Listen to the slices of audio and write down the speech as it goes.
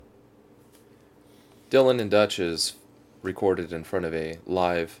Dylan and Dutch is recorded in front of a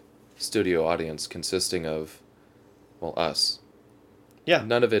live studio audience consisting of, well, us. Yeah.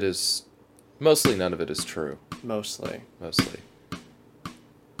 Mostly none of it is true. Mostly.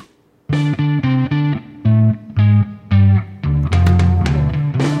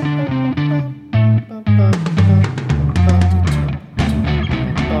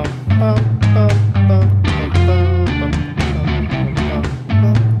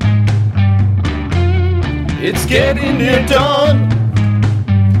 It's getting near dawn.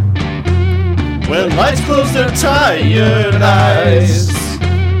 When lights close their tired eyes,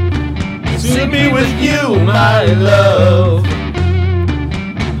 To be with you, my love.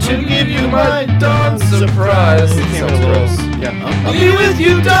 To give you my dawn surprise. It sounds gross. Yeah. I'll be with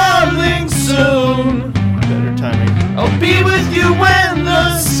you, darling, soon. Better timing. I'll be with you when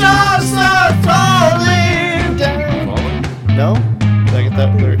the stars start falling down. No? Did I get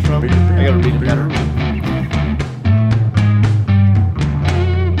that lyrics wrong? I gotta read it better.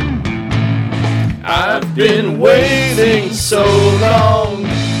 I've been waiting so long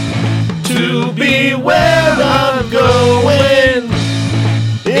to be where I'm going,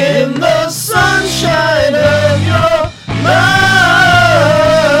 in the sunshine of your love.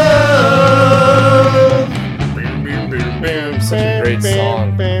 Such a great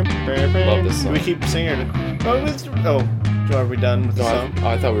song. Love this song. We keep singing it. Are we done with the song?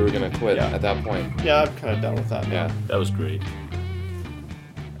 I thought we were gonna quit Yeah. at that point. Yeah, I'm kind of done with that now. Yeah. That was great.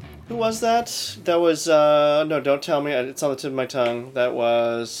 Who was that? That was, no, don't tell me. It's on the tip of my tongue. That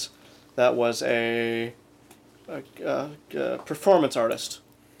was a performance artist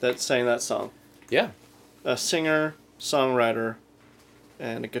that sang that song. Yeah, A singer, songwriter,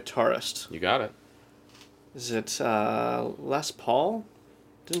 and a guitarist. you got it. Is it Les Paul?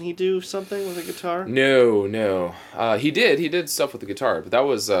 Didn't he do something with a guitar? No. He did stuff with the guitar, but that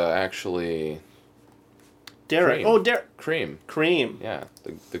was actually Derek. Cream. Oh, Derek. Cream. Cream. Yeah,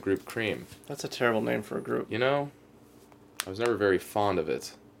 the group Cream. That's a terrible name for a group. You know, I was never very fond of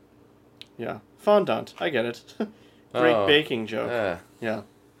it. Yeah. Fondant. I get it. Great Oh, baking joke. Yeah.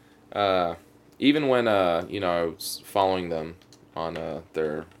 Even when I was following them on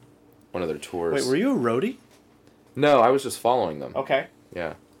one of their tours. Wait, were you a roadie? No, I was just following them. Okay.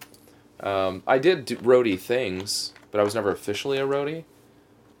 Yeah. I did do roadie things, but I was never officially a roadie.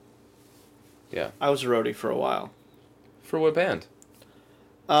 Yeah. I was a roadie for a while. For what band?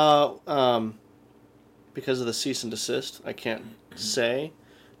 Because of the cease and desist, I can't say.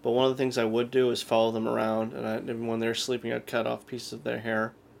 But one of the things I would do is follow them around, and when they're sleeping, I'd cut off pieces of their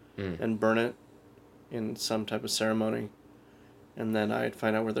hair and burn it in some type of ceremony. And then I'd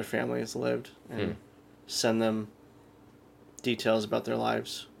find out where their families lived and send them details about their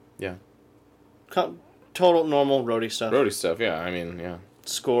lives. Yeah. Total normal roadie stuff. Roadie stuff, yeah. I mean, yeah.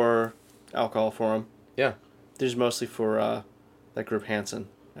 Score alcohol for them. Yeah. These mostly for that group Hanson,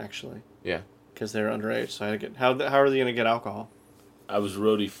 actually. Yeah. Because they're underage, so I had to get. How are they gonna get alcohol? I was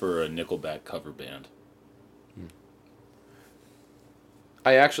roadie for a Nickelback cover band.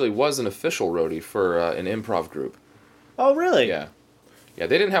 I actually was an official roadie for an improv group. Oh, really? Yeah. Yeah,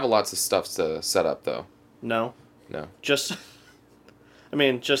 they didn't have lots of stuff to set up, though. No. No. Just,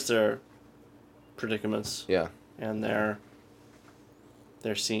 just their predicaments. Yeah. And their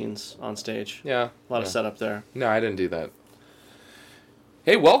scenes on stage. Yeah. A lot of setup there. No, I didn't do that.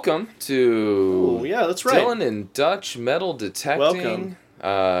 Hey, welcome to Oh, yeah, that's right. Dylan and Dutch Metal Detecting.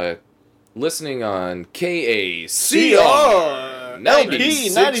 Welcome. Listening on KACR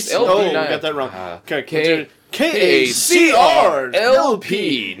 96 Oh, LP we got that wrong. Okay, KACR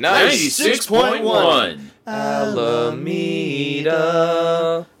LP 96.1.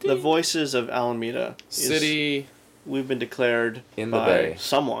 Alameda The voices of Alameda. City. We've been declared In the by Bay.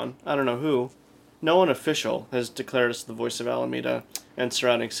 someone. I don't know who. No one official has declared us the voice of Alameda and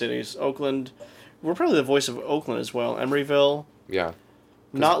surrounding cities. Oakland. We're probably the voice of Oakland as well. Emeryville. Yeah.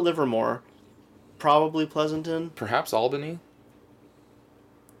 Not Livermore. Probably Pleasanton. Perhaps Albany.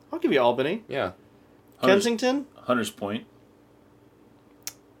 I'll give you Albany. Yeah. Kensington? Hunters Point.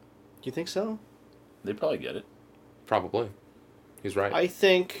 Do you think so? They probably get it. Probably. He's right. I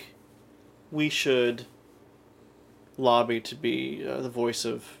think we should lobby to be the voice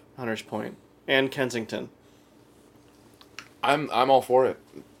of Hunters Point and Kensington. I'm all for it.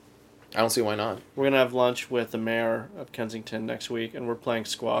 I don't see why not. We're gonna have lunch with the mayor of Kensington next week, and we're playing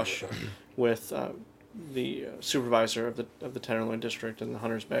squash with the supervisor of the Tenderloin District and the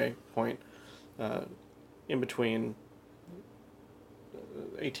Hunters Bay Point, in between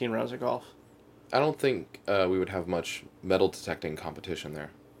 18 rounds of golf. I don't think we would have much metal detecting competition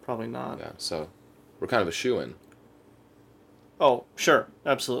there. Probably not. Yeah, so we're kind of a shoo-in. Oh, sure,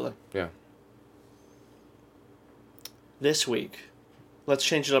 absolutely. Yeah. This week, let's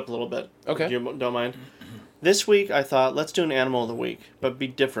change it up a little bit. Okay. If you don't mind. This week, I thought, let's do an animal of the week, but be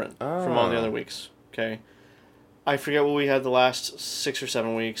different from all the other weeks. Okay. I forget what we had the last 6 or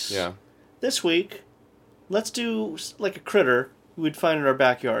 7 weeks. Yeah. This week, let's do like a critter we'd find in our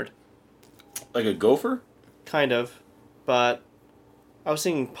backyard. Like a gopher? Kind of. But I was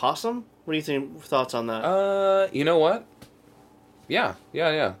thinking possum. What do you think? Thoughts on that? You know what? Yeah. I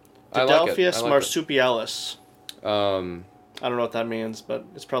like it. Didelphis I like marsupialis. it. I don't know what that means, but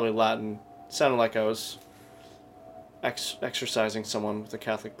it's probably Latin. It sounded like I was exercising someone with a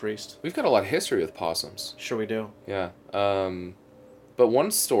Catholic priest. We've got a lot of history with possums. Sure we do. Yeah. But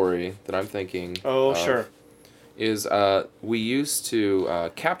one story that I'm thinking. Oh, sure. Is we used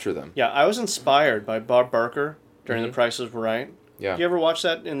to capture them. Yeah, I was inspired by Bob Barker during The Price is Right. Yeah. You ever watch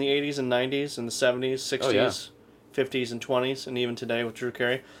that in the 80s and 90s, and the 70s, 60s, Oh, yeah. 50s, and 20s, and even today with Drew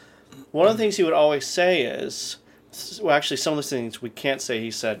Carey? One of the things he would always say is, well, actually, some of the things we can't say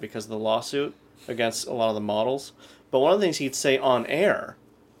he said because of the lawsuit against a lot of the models, but one of the things he'd say on air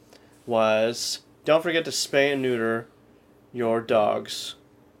was, don't forget to spay and neuter your dogs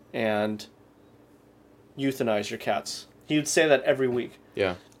and euthanize your cats. He would say that every week.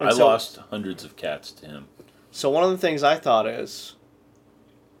 Yeah. And I so- lost hundreds of cats to him. So one of the things I thought is,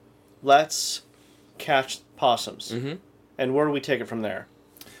 let's catch possums. Mm-hmm. And where do we take it from there?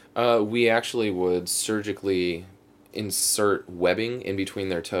 We actually would surgically insert webbing in between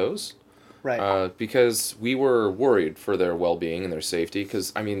their toes. Right. Because we were worried for their well-being and their safety.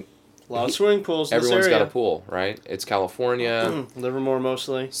 Because, I mean, A lot of swimming pools in this everyone's area. got a pool, right? It's California. Livermore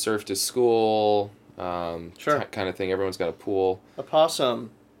mostly. Surf to school. Sure. Kind of thing. Everyone's got a pool. A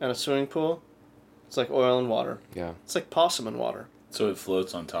possum and a swimming pool, it's like oil and water. Yeah. It's like possum and water. So it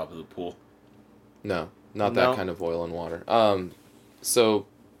floats on top of the pool. No, not No. that kind of oil and water. So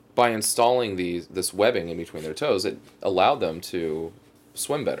by installing this webbing in between their toes, it allowed them to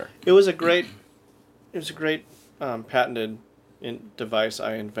swim better. It was a great patented device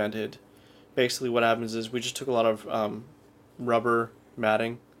I invented. Basically, what happens is we just took a lot of rubber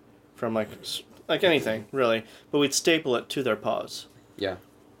matting from like anything really, but we'd staple it to their paws. Yeah.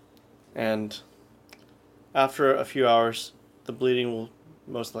 And after a few hours, the bleeding will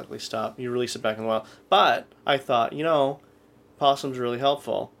most likely stop. You release it back in the wild. But I thought, possums are really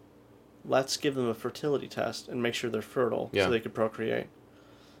helpful. Let's give them a fertility test and make sure they're fertile Yeah. so they could procreate.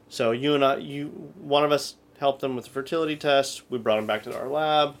 So one of us helped them with the fertility test. We brought them back to our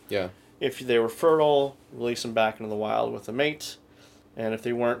lab. Yeah. If they were fertile, release them back into the wild with a mate. And if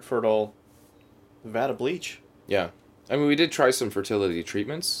they weren't fertile, vat of bleach. Yeah. I mean, we did try some fertility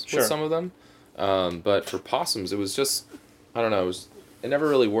treatments Sure. with some of them. But for possums, it was just, I don't know, it never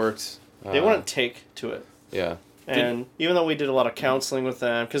really worked. They wouldn't take to it. Yeah. And even though we did a lot of counseling with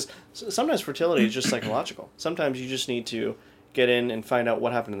them, because sometimes fertility is just psychological. Sometimes you just need to get in and find out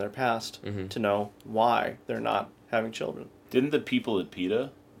what happened in their past to know why they're not having children. Didn't the people at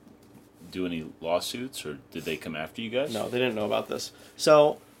PETA do any lawsuits, or did they come after you guys? No, they didn't know about this.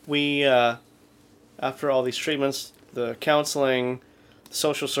 So we, after all these treatments, the counseling, the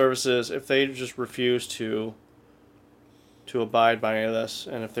social services, if they just refused to abide by any of this,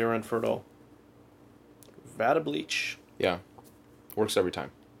 and if they were infertile, vat of bleach. Yeah. Works every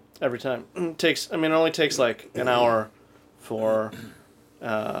time. Every time. It only takes like an hour for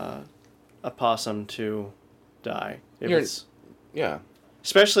a possum to die. Yeah.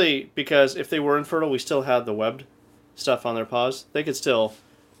 Especially because if they were infertile, we still had the webbed stuff on their paws. They could still,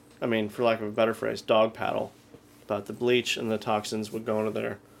 for lack of a better phrase, dog paddle. But the bleach and the toxins would go into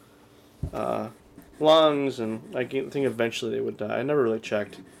their lungs, and I think eventually they would die. I never really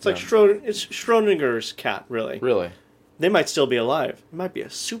checked. It's like it's Schrodinger's cat, really. Really? They might still be alive. It might be a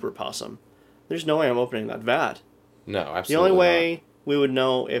super possum. There's no way I'm opening that vat. No, absolutely The only not. way we would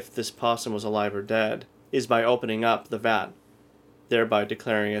know if this possum was alive or dead is by opening up the vat, thereby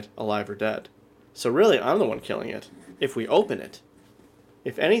declaring it alive or dead. So really, I'm the one killing it if we open it.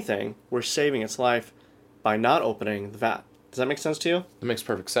 If anything, we're saving its life by not opening the vat. Does that make sense to you? It makes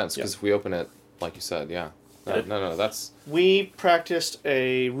perfect sense, because if we open it, like you said, yeah. No, that's... We practiced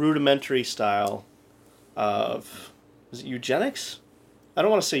a rudimentary style of... Is it eugenics? I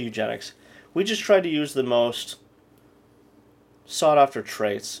don't want to say eugenics. We just tried to use the most sought-after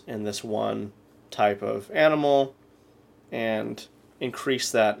traits in this one type of animal and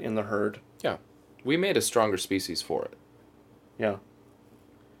increase that in the herd. Yeah. We made a stronger species for it. Yeah.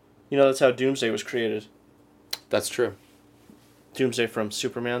 That's how Doomsday was created. That's true. Doomsday from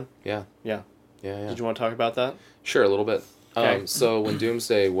Superman. Yeah. Yeah. Yeah. Did you want to talk about that? Sure, a little bit. Okay. So when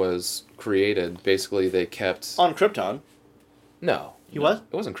Doomsday was created, basically they kept... On Krypton. No. He was?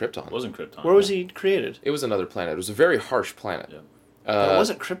 It wasn't Krypton. It wasn't Krypton. Where was he created? It was another planet. It was a very harsh planet. Yeah. It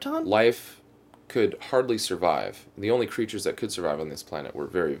wasn't Krypton? Life could hardly survive. The only creatures that could survive on this planet were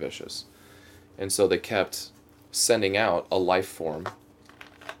very vicious. And so they kept sending out a life form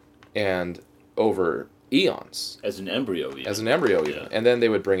and over eons. As an embryo, even. As an embryo, even. Yeah. And then they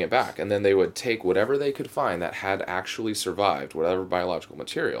would bring it back. And then they would take whatever they could find that had actually survived, whatever biological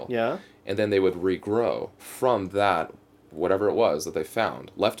material. Yeah. And then they would regrow from that, whatever it was that they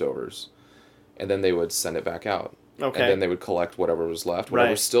found, leftovers. And then they would send it back out. Okay. And then they would collect whatever was left, whatever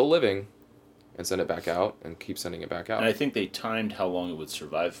Right. was still living, and send it back out, and keep sending it back out. And I think they timed how long it would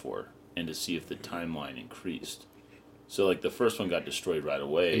survive for, and to see if the timeline increased. So, like, the first one got destroyed right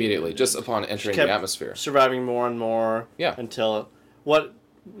away. Immediately, and just then- upon entering kept the atmosphere. Surviving more and more. Yeah. Until what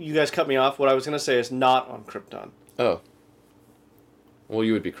you guys cut me off. What I was gonna say is not on Krypton. Oh. Well,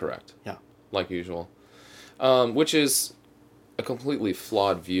 you would be correct. Yeah. Like usual. Which is a completely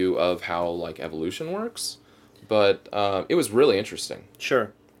flawed view of how, like, evolution works. But it was really interesting.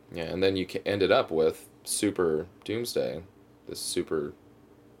 Sure. Yeah, and then you ended up with Super Doomsday. This super...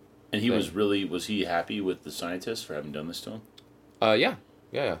 And he thing. was he happy with the scientists for having done this to him? Yeah.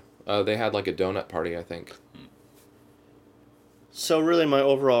 They had, like, a donut party, I think. So really, my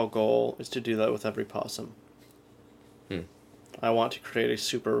overall goal is to do that with every possum. I want to create a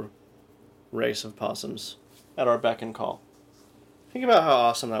super race of possums at our beck and call. Think about how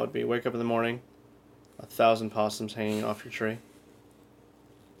awesome that would be. Wake up in the morning, 1,000 possums hanging off your tree.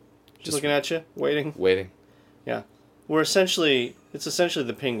 Just looking at you, waiting. Waiting. Yeah. It's essentially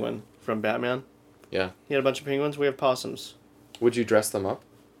the penguin from Batman. Yeah. He had a bunch of penguins, we have possums. Would you dress them up?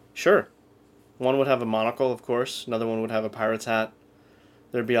 Sure. One would have a monocle, of course. Another one would have a pirate's hat.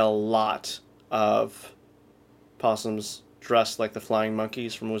 There'd be a lot of possums dressed like the flying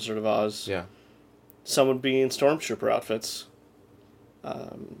monkeys from Wizard of Oz. Yeah. Some would be in stormtrooper outfits.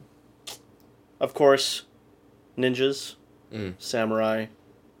 Of course, ninjas, samurai,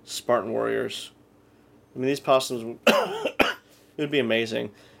 Spartan warriors. I mean, these possums it would be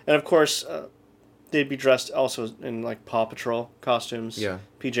amazing. And of course, they'd be dressed also in like Paw Patrol costumes. Yeah.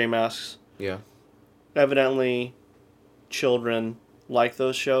 PJ masks. Yeah. Evidently, children like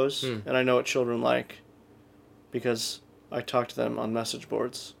those shows, and I know what children like because I talk to them on message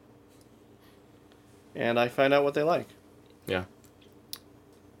boards. And I find out what they like. Yeah.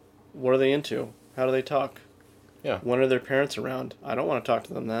 What are they into? How do they talk? Yeah. When are their parents around? I don't want to talk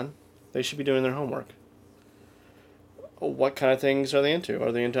to them then. They should be doing their homework. What kind of things are they into?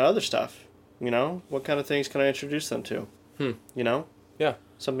 Are they into other stuff? You know? What kind of things can I introduce them to? You know? Yeah.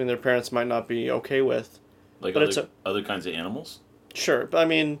 Something their parents might not be okay with. Like But it's other kinds of animals? Sure, but I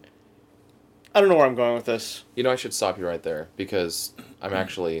mean, I don't know where I'm going with this. You know, I should stop you right there because I'm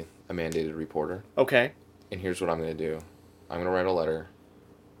actually a mandated reporter. Okay. And here's what I'm going to do. I'm going to write a letter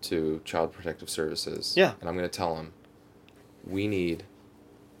to Child Protective Services. Yeah. And I'm going to tell them, we need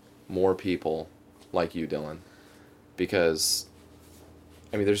more people like you, Dylan. Because,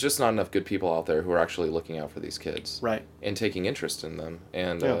 I mean, there's just not enough good people out there who are actually looking out for these kids. Right. And taking interest in them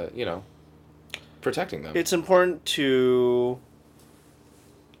and, Yeah. protecting them. It's important to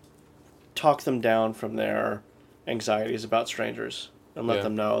talk them down from their anxieties about strangers and let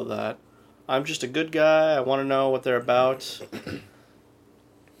them know that I'm just a good guy. I want to know what they're about.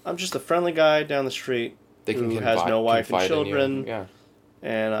 I'm just a friendly guy down the street who has no wife and confide in you. children, Yeah.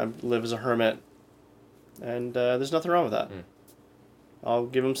 and I live as a hermit. And there's nothing wrong with that. I'll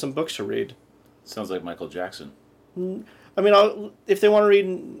give them some books to read. Sounds like Michael Jackson. I mean, if they want to read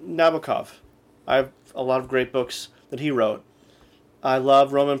Nabokov, I have a lot of great books that he wrote. I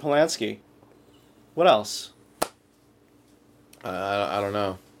love Roman Polanski. What else? I don't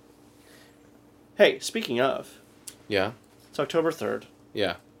know. Hey, speaking of, Yeah. it's October 3rd.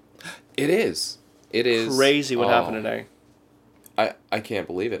 Yeah. It is. It is. Crazy what happened today. I can't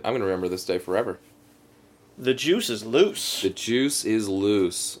believe it. I'm going to remember this day forever. The juice is loose. The juice is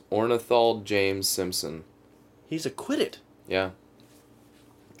loose. Ornithal James Simpson. He's acquitted. Yeah.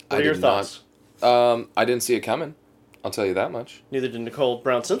 What are your thoughts? I didn't see it coming. I'll tell you that much. Neither did Nicole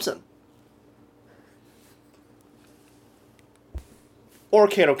Brown Simpson. Or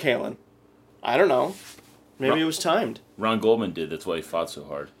Kato Kalin. I don't know. Maybe it was timed. Ron Goldman did. That's why he fought so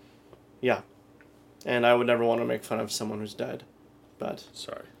hard. Yeah. And I would never want to make fun of someone who's dead. But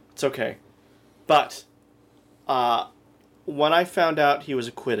Sorry. it's okay. But when I found out he was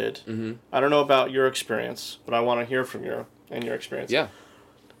acquitted, I don't know about your experience, but I want to hear from your experience. Yeah.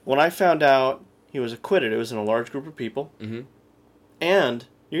 When I found out he was acquitted, it was in a large group of people. Mm-hmm. And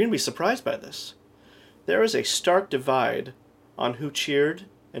you're going to be surprised by this. There is a stark divide on who cheered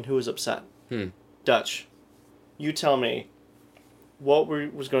and who was upset. Dutch, you tell me,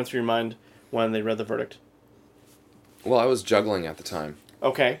 was going through your mind when they read the verdict? Well, I was juggling at the time,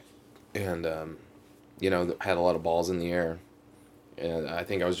 Okay. and had a lot of balls in the air, and I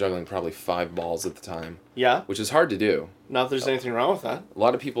think I was juggling probably 5 balls at the time, Yeah. which is hard to do. Not that there's anything wrong with that. A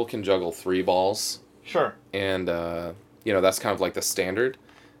lot of people can juggle 3 balls, Sure. and that's kind of like the standard.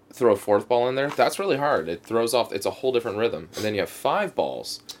 Throw a 4th ball in there. That's really hard. It throws off. It's a whole different rhythm. And then you have 5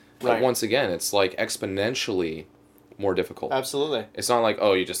 balls. Right. But once again, it's like exponentially more difficult. Absolutely. It's not like,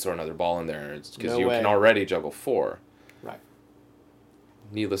 oh, you just throw another ball in there. It's because No you way. can already juggle 4. Right.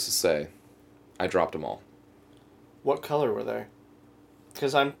 Needless to say, I dropped them all. What color were they?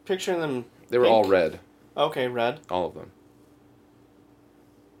 Because I'm picturing them. They were all red. Okay, red. All of them.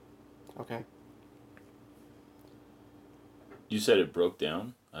 Okay. You said it broke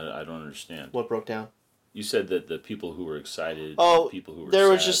down? I don't understand. What broke down? You said that the people who were excited, Oh, the people who were there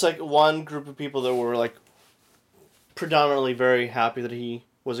was sad- just like one group of people that were like predominantly very happy that he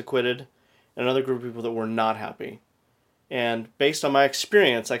was acquitted, and another group of people that were not happy. And based on my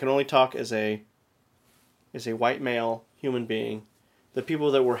experience, I can only talk as a white male human being. The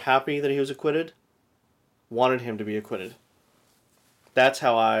people that were happy that he was acquitted wanted him to be acquitted. That's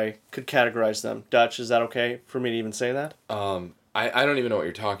how I could categorize them. Dutch, is that okay for me to even say that? I don't even know what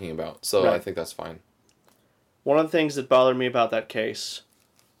you're talking about, so Right. I think that's fine. One of the things that bothered me about that case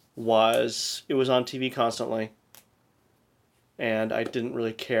was it was on TV constantly, and I didn't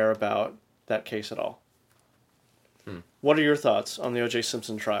really care about that case at all. What are your thoughts on the O.J.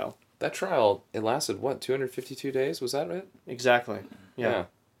 Simpson trial? That trial, it lasted, 252 days? Was that it? Exactly. Yeah.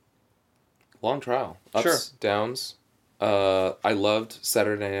 Long trial. Ups, Sure. downs. I loved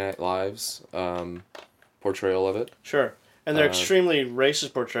Saturday Night Live's portrayal of it. Sure. And their extremely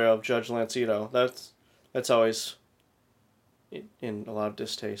racist portrayal of Judge Lancito. That's always in a lot of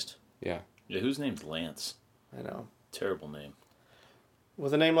distaste. Yeah. Yeah, whose name's Lance? I know. Terrible name.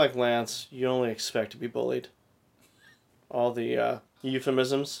 With a name like Lance, you only expect to be bullied. All the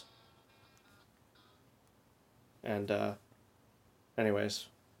euphemisms. And, anyways.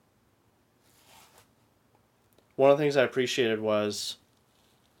 One of the things I appreciated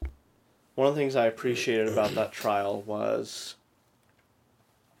about that trial was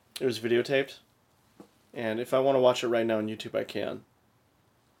it was videotaped. And if I want to watch it right now on YouTube, I can.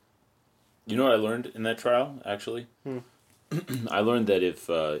 You know what I learned in that trial, actually? I learned that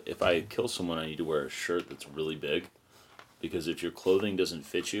if I kill someone, I need to wear a shirt that's really big. Because if your clothing doesn't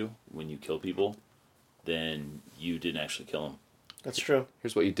fit you when you kill people, then you didn't actually kill them. That's true.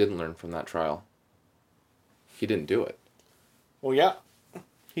 Here's what you didn't learn from that trial. He didn't do it. Well, yeah.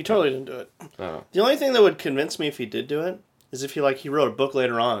 He totally didn't do it. Oh. The only thing that would convince me if he did do it is if he wrote a book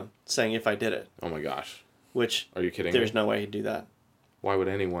later on saying if I did it. Oh my gosh. Which Are you kidding there's me? no way he'd do that. Why would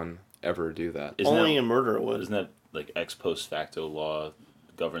anyone ever do that? Isn't Only that, a murderer would. Isn't that like ex post facto law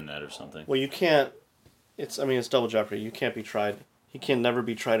govern that or something? Well, you can't. It's double jeopardy. You can't be tried. He can never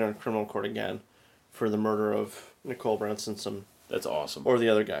be tried in a criminal court again for the murder of Nicole Branson That's awesome. or the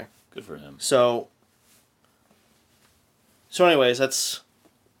other guy. Good for him. So anyways, that's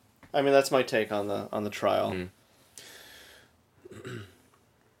my take on the trial.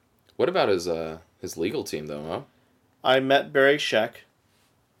 What about his legal team, though, huh? I met Barry Scheck.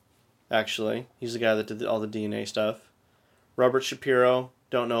 Actually, he's the guy that did all the DNA stuff. Robert Shapiro,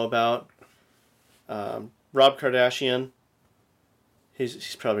 don't know about. Rob Kardashian.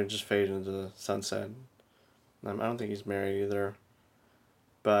 He's probably just faded into the sunset. I don't think he's married either.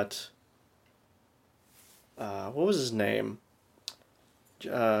 But what was his name?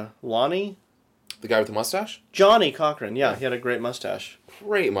 Lonnie? The guy with the mustache? Johnny Cochran. Yeah, he had a great mustache.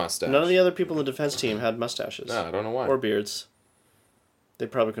 Great mustache. None of the other people in the defense team had mustaches. No, I don't know why. Or beards. They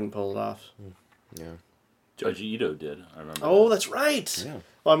probably couldn't pull it off. Yeah. Judge Ito did. I remember. Oh, that. that's right. Yeah.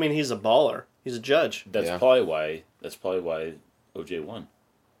 Well, I mean, he's a baller. He's a judge. That's Yeah. probably why. That's probably why OJ won.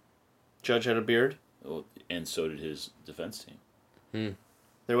 Judge had a beard. Well, and so did his defense team.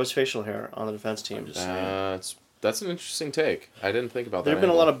 There was facial hair on the defense team. just saying. That's an interesting take. I didn't think about that. There have been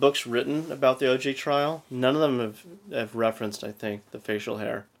a angle. lot of books written about the OJ trial. None of them have referenced, I think, the facial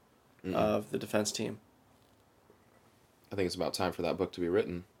hair of the defense team. I think it's about time for that book to be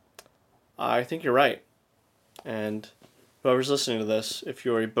written. I think you're right. And whoever's listening to this, if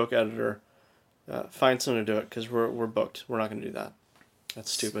you're a book editor, find someone to do it, because we're booked. We're not going to do that. That's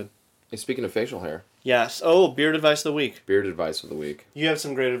stupid. Hey, speaking of facial hair, Yes. Oh, beard advice of the week. beard advice of the week. You have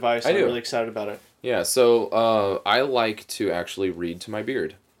some great advice. I I'm do. really excited about it. Yeah, so I like to actually read to my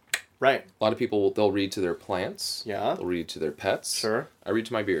beard. Right. A lot of people, they'll read to their plants. Yeah. They'll read to their pets. Sure. I read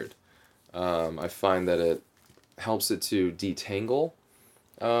to my beard. I find that it helps it to detangle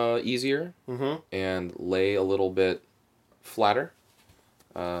easier and lay a little bit flatter.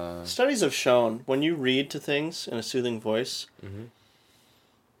 Studies have shown when you read to things in a soothing voice,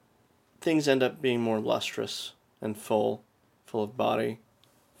 things end up being more lustrous and full of body,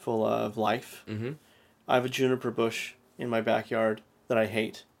 full of life. Mm-hmm. I have a juniper bush in my backyard that I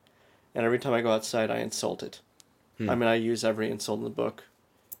hate, and every time I go outside, I insult it. I mean, I use every insult in the book,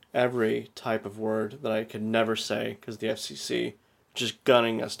 every type of word that I could never say because the FCC just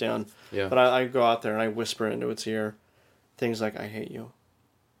gunning us down. Yeah. But I go out there and I whisper into its ear things like, "I hate you.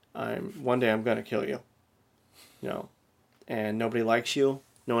 One day I'm gonna kill you. You know, and nobody likes you.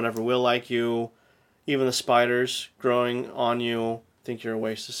 No one ever will like you. Even the spiders growing on you think you're a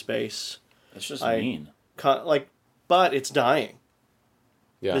waste of space. That's just mean. But it's dying.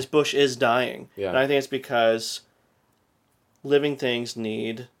 Yeah. This bush is dying. Yeah. And I think it's because living things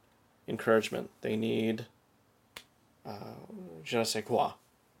need encouragement. They need je ne sais quoi.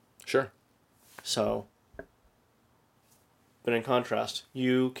 Sure. So, but in contrast,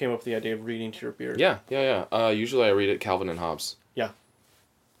 you came up with the idea of reading to your beard. Yeah. Usually I read it Calvin and Hobbes. Yeah.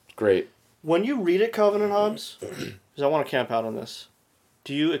 Great. When you read it Calvin and Hobbes, because I want to camp out on this,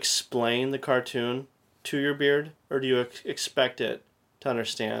 do you explain the cartoon to your beard, or do you expect it to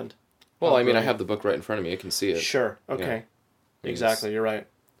understand? Well, how I mean, I brilliant- have the book right in front of me. I can see it. Sure. Okay. Yeah. I mean, Exactly. You're right.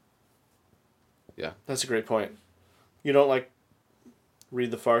 Yeah. That's a great point. You don't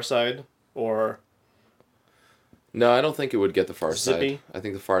read The Far Side or No, I don't think it would get the Far Zippy? Side. I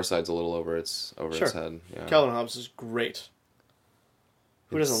think the Far Side's a little over its Sure. head. Yeah. Calvin and Hobbes is great.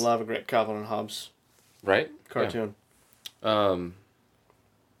 Who It's- doesn't love a great Calvin and Hobbes Right? cartoon? Yeah.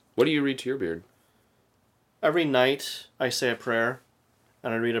 What do you read to your beard? Every night I say a prayer,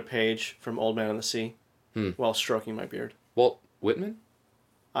 and I read a page from Old Man and the Sea while stroking my beard. Walt Whitman?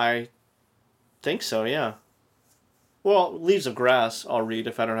 I think so, yeah. Well, Leaves of Grass I'll read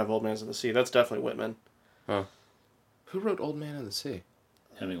if I don't have Old Man and the Sea. That's definitely Whitman. Huh. Who wrote Old Man and the Sea?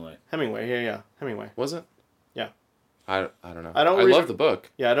 Hemingway. Hemingway, yeah. Hemingway. Was it? Yeah. I don't know. I don't I read love it- the book.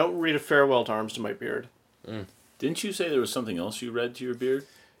 Yeah, I don't read A Farewell to Arms to my beard. Didn't you say there was something else you read to your beard?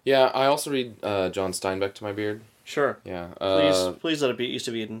 Yeah, I also read John Steinbeck to my beard. Sure. Yeah. Please let it be East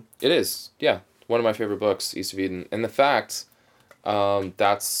of Eden. It is. Yeah. One of my favorite books, East of Eden. And the fact,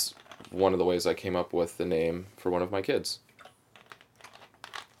 that's one of the ways I came up with the name for one of my kids.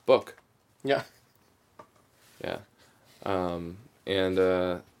 Book. Yeah. Yeah. And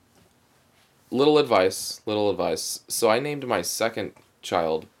little advice. So I named my second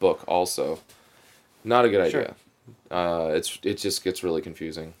child Book also. Not a good Sure. idea. It just gets really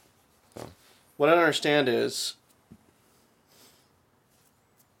confusing. What I don't understand is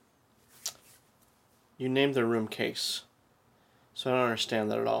you named the room Case. So I don't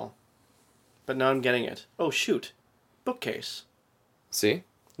understand that at all. But now I'm getting it. Oh, shoot. Bookcase. See?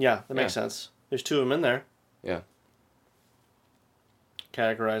 Yeah, that makes sense. There's two of them in there. Yeah.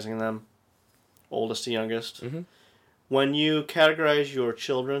 Categorizing them. Oldest to youngest. Mhm. When you categorize your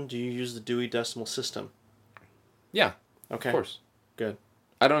children, do you use the Dewey Decimal System? Yeah. Okay. Of course. Good.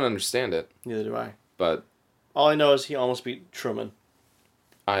 I don't understand it, Neither do I. but All I know is he almost beat Truman.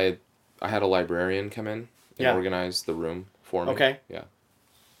 I had a librarian come in and Yeah. organize the room for me. Okay. Yeah.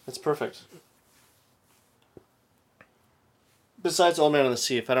 That's perfect. Besides Old Man on the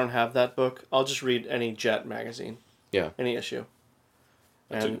Sea, if I don't have that book, I'll just read any Jet magazine. Yeah. Any issue.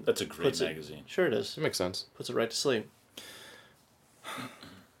 That's a great puts it- magazine. Sure it is. That makes sense. Puts it right to sleep.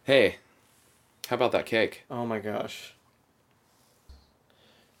 Hey, how about that cake? Oh my gosh.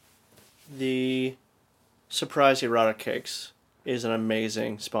 The Surprise Erotic Cakes is an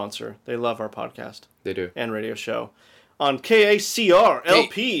amazing sponsor. They love our podcast They do. and radio show. On KACR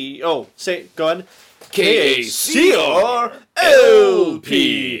LP. Oh, go ahead. KACR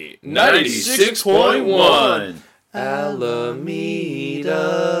LP 96.1.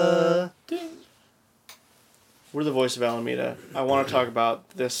 Alameda. We're the voice of Alameda. I want to talk about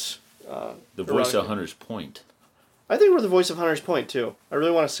this. The voice erotic- of Hunter's Point. I think we're the voice of Hunter's Point, too. I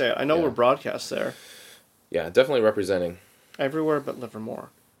really want to say it. I know Yeah. we're broadcast there. Yeah, definitely representing. Everywhere but Livermore.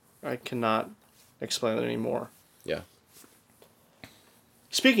 I cannot explain it anymore. Yeah.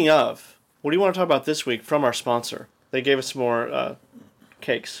 Speaking of, what do you want to talk about this week from our sponsor? They gave us some more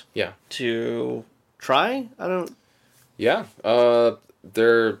cakes Yeah. to try. I don't. Yeah. I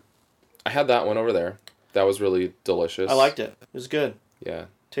had that one over there. That was really delicious. I liked it. It was good. Yeah.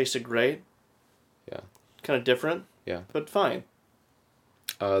 Tasted great. Yeah. Kind of different. Yeah. But fine.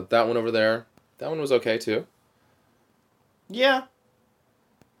 That one over there. That one was okay too. Yeah.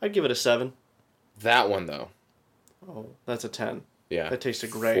 I'd give it a 7. That one though. Oh, that's a 10. Yeah. That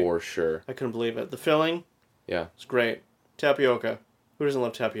tasted great. For sure. I couldn't believe it. The filling Yeah. is great. Tapioca. Who doesn't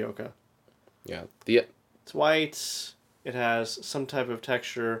love tapioca? Yeah. It's white. It has some type of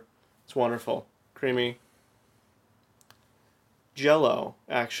texture. It's wonderful. Creamy. Jell-O,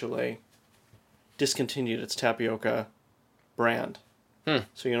 actually, discontinued its tapioca brand.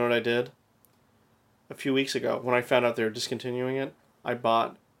 So you know what I did? A few weeks ago, when I found out they were discontinuing it, I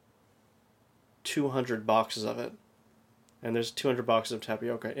bought 200 boxes of it. And there's 200 boxes of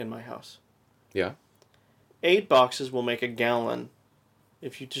tapioca in my house. Yeah. 8 boxes will make a gallon.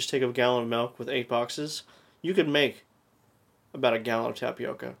 If you just take a gallon of milk with 8 boxes, you could make about a gallon of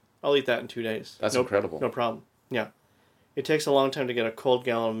tapioca. I'll eat that in 2 days. That's incredible. No problem. Yeah. It takes a long time to get a cold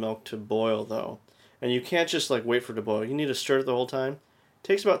gallon of milk to boil, though. And you can't just wait for it to boil. You need to stir it the whole time. It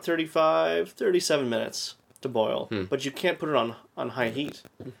takes about 37 minutes to boil. But you can't put it on high heat.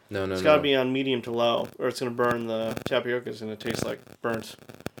 No. It's got to be on medium to low, or it's going to burn. The tapioca is going to taste like burnt.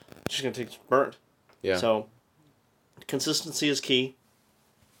 It's just going to taste burnt. Yeah. So, consistency is key.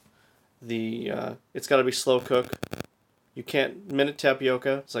 It's got to be slow cook. You can't minute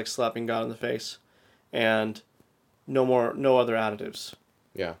tapioca. It's like slapping God in the face, and no other additives.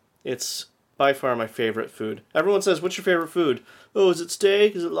 Yeah. It's by far my favorite food. Everyone says, "What's your favorite food?" Oh, is it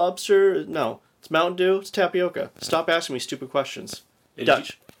steak? Is it lobster? No, it's Mountain Dew. It's tapioca. Stop asking me stupid questions. Hey,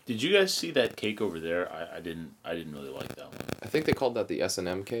 Dutch. Did you guys see that cake over there? I didn't really like that one. I think they called that the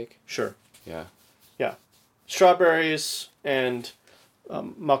S&M cake. Sure. Yeah. Yeah. Strawberries and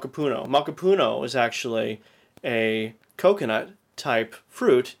macapuno. Macapuno is actually a coconut type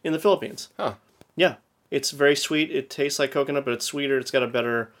fruit in the Philippines. Huh. Yeah. It's very sweet. It tastes like coconut, but it's sweeter. It's got a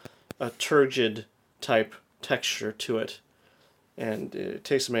better turgid type texture to it. And it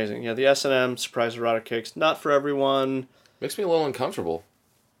tastes amazing. Yeah, the S&M Surprise Erotic Cakes, not for everyone. Makes me a little uncomfortable.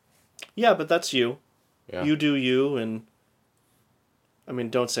 Yeah, but that's you. Yeah. You do you, and I mean,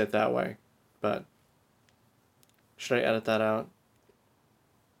 don't say it that way, but should I edit that out?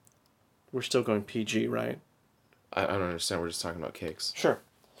 We're still going PG, right? I don't understand. We're just talking about cakes. Sure.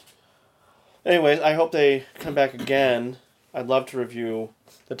 Anyways, I hope they come back again. I'd love to review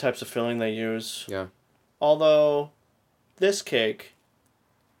the types of filling they use. Yeah. Although, this cake,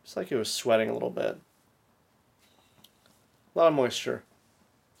 it's like it was sweating a little bit. A lot of moisture.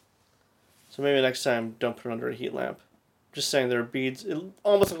 So maybe next time, don't put it under a heat lamp. Just saying, there are beads. It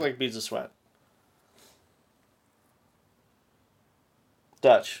almost look like beads of sweat.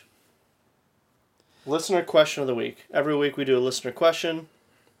 Dutch. Listener question of the week. Every week we do a listener question.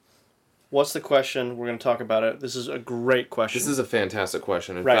 What's the question? We're going to talk about it. This is a great question. This is a fantastic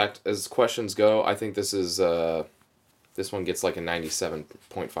question. In Right. fact, as questions go, I think this is this one gets like a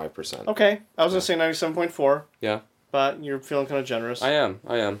 97.5%. Okay. I was going to say 97.4, Yeah. but you're feeling kind of generous. I am.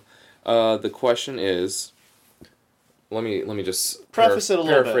 The question is, let me just Preface it a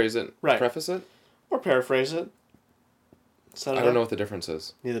little bit. paraphrase it. Right. Preface it? Or paraphrase it. Set it I don't up. know what the difference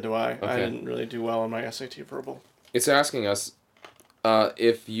is. Neither do I. I Okay. didn't really do well on my SAT verbal. It's asking us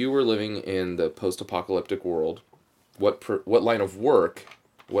if you were living in the post-apocalyptic world, what line of work,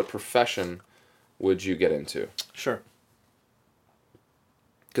 what profession would you get into? Sure.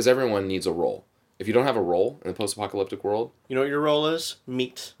 Because everyone needs a role. If you don't have a role in the post-apocalyptic world, You know what your role is?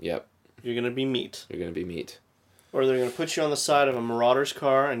 Meat. yep, You're going to be meat. you're going to be meat. Or they're going to put you on the side of a marauder's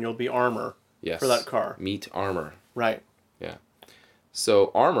car and you'll be armor Yes. for that car. Meat armor. Right. Yeah.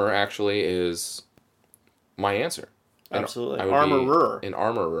 So armor actually is my answer. And Absolutely. I would Armorer. be an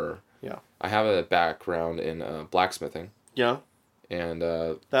armorer. Yeah. I have a background in blacksmithing, Yeah. and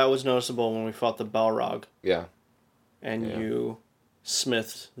That was noticeable when we fought the Balrog yeah, and Yeah. you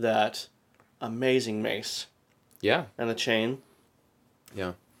smithed that amazing mace yeah, and the chain.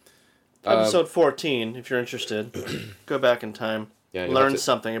 yeah. Episode 14, if you're interested. Go back in time. Yeah, you'll Learn have to-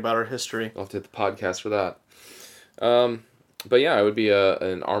 something about our history. I'll have to hit the podcast for that. But yeah, I would be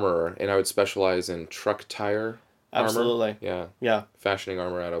an armorer, and I would specialize in truck tire armor. Absolutely. Yeah, Yeah. fashioning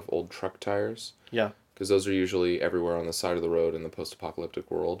armor out of old truck tires. Yeah. Because those are usually everywhere on the side of the road in the post-apocalyptic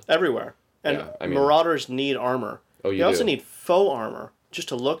world. Everywhere. And Yeah, I mean- marauders need armor. Oh, They you also do. need faux armor just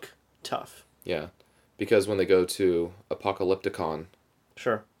to look tough. Yeah, because when they go to Apocalypticon,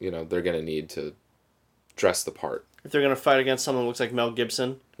 Sure. they're gonna need to dress the part. If they're going to fight against someone who looks like Mel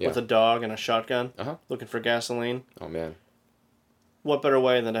Gibson with Yeah. a dog and a shotgun Uh huh. looking for gasoline, Oh man. what better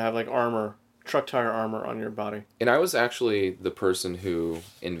way than to have armor, truck tire armor on your body? And I was actually the person who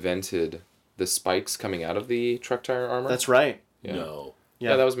invented the spikes coming out of the truck tire armor. That's right. Yeah. No.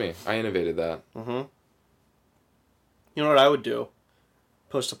 Yeah, that was me. I innovated that. Mm-hmm. You know what I would do?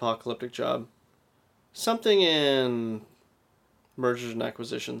 Post-apocalyptic job. Something in mergers and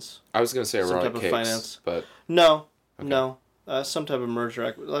acquisitions. I was gonna say Some erotic type of cakes, finance. but No. Okay. No. Some type of merger.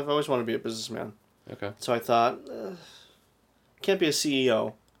 I've always wanted to be a businessman. okay. So I thought, can't be a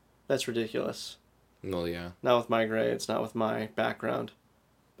CEO. That's ridiculous. Well, yeah. Not with my grades, not with my background.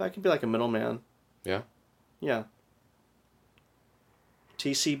 But I could be like a middleman. Yeah? Yeah.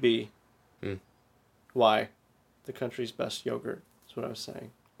 TCB. Hmm. Why? The country's best yogurt. That's what I was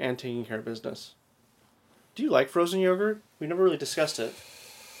saying. And taking care of business. Do you like frozen yogurt? We never really discussed it.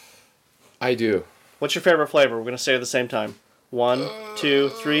 I do. What's your favorite flavor? We're going to say it at the same time. 1, 2,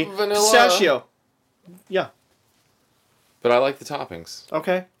 3. Vanilla. Pistachio. Yeah. But I like the toppings.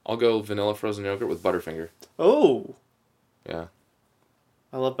 Okay. I'll go vanilla frozen yogurt with Butterfinger. Oh. Yeah,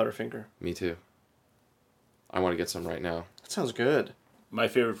 I love Butterfinger. me too. I want to get some right now. That sounds good. My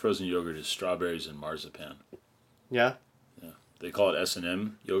favorite frozen yogurt is strawberries and marzipan. Yeah? Yeah, they call it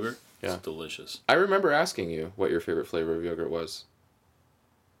S&M yogurt. Yeah. It's delicious. I remember asking you what your favorite flavor of yogurt was.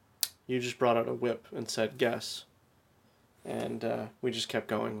 You just brought out a whip and said, guess. And we just kept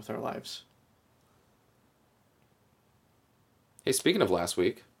going with our lives. Hey, speaking of last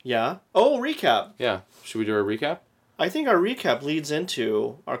week. Yeah? Oh, recap. Yeah, should we do a recap? I think our recap leads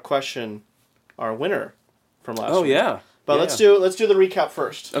into our question, our winner from last week. yeah. But let's do the recap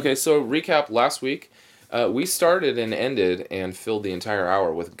first. Okay, so recap last week. We started and ended and filled the entire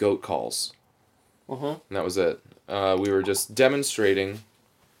hour with goat calls. Uh-huh. And that was it. We were just demonstrating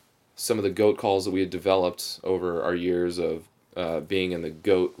some of the goat calls that we had developed over our years of being in the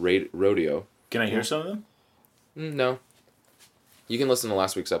goat rodeo. Can I hear some of them? No. You can listen to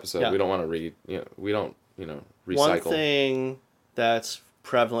last week's episode. Yeah. We don't want to we don't, recycle. One thing that's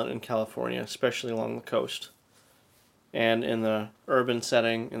prevalent in California, especially along the coast, and in the urban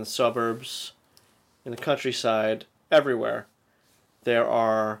setting, in the suburbs, in the countryside, everywhere, we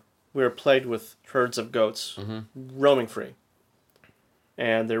are plagued with herds of goats roaming free.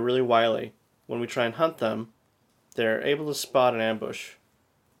 And they're really wily. When we try and hunt them, they're able to spot an ambush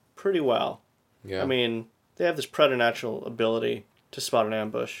pretty well. Yeah. I mean, they have this preternatural ability to spot an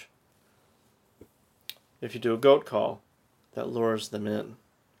ambush. If you do a goat call, that lures them in.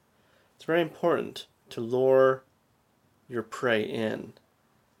 It's very important to lure your prey in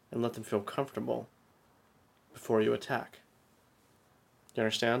and let them feel comfortable before you attack. You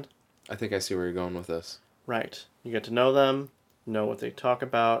understand? I think I see where you're going with this. Right. You get to know them, know what they talk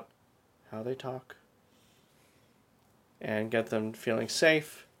about, how they talk, and get them feeling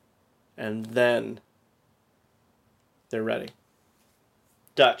safe, and then they're ready.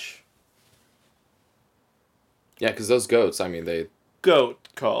 Dutch. Yeah, because those goats, I mean, Goat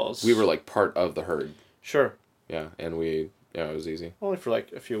calls. we were like part of the herd. Sure. Yeah, and it was easy. Only for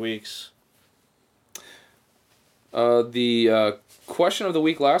like a few weeks. The question of the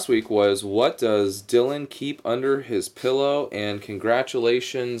week last week was, what does Dylan keep under his pillow? And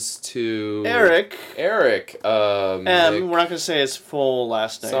congratulations to Eric. Eric. We're Nick not going to say his full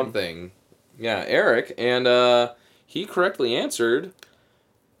last name. something. Yeah, Eric. And he correctly answered.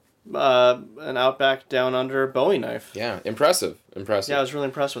 An Outback Down Under Bowie knife. Yeah, impressive. Yeah, I was really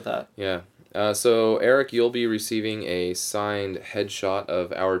impressed with that. Yeah. So, Eric, you'll be receiving a signed headshot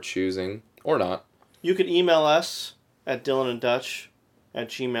of our choosing, or not. You could email us at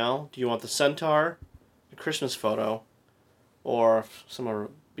dylananddutch@gmail. Do you want the centaur, the Christmas photo, or some other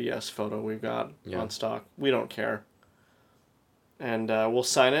BS photo we've got on stock? We don't care. And we'll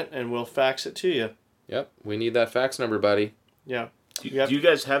sign it and we'll fax it to you. Yep, we need that fax number, buddy. Yeah. Do you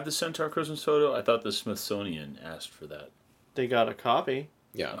guys have the Centaur Christmas photo? I thought the Smithsonian asked for that. They got a copy,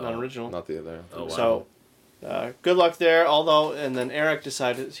 Yeah. not original. Not the other. Oh, wow. So, good luck there. Although, and then Eric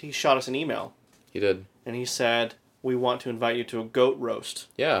decided, he shot us an email. He did. And he said, we want to invite you to a goat roast.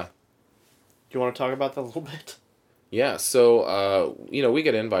 Yeah. Do you want to talk about that a little bit? Yeah, so, we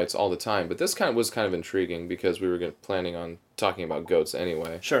get invites all the time, but this was kind of intriguing because we were planning on talking about goats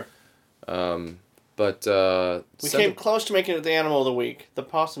anyway. Sure. But we came close to making it the animal of the week. The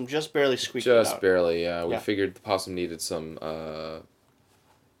possum just barely squeaked it out. Just barely, yeah. We Yeah. figured the possum needed some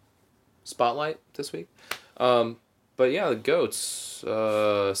spotlight this week. But yeah, the goats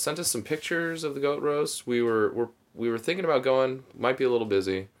sent us some pictures of the goat roast. We were thinking about going. Might be a little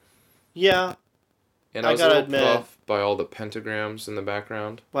busy. Yeah, And I I was a gotta little admit- put off by all the pentagrams in the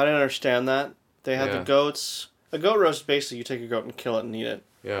background. but I didn't understand that. They had Yeah. the goats. A goat roast, basically, you take a goat and kill it and eat it.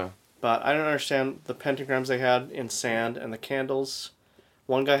 Yeah. But I didn't understand the pentagrams they had in sand and the candles.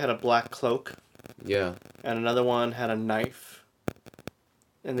 One guy had a black cloak, Yeah. and another one had a knife.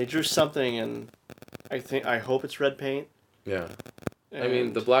 And they drew something in, I hope it's red paint. Yeah. I mean,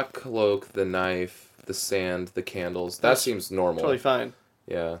 and the black cloak, the knife, the sand, the candles. That That's seems normal. totally fine.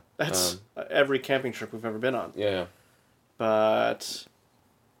 Yeah. That's every camping trip we've ever been on. Yeah. But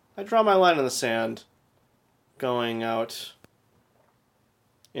I draw my line in the sand going out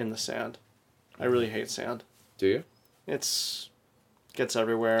in the sand. I really hate sand. Do you? It's gets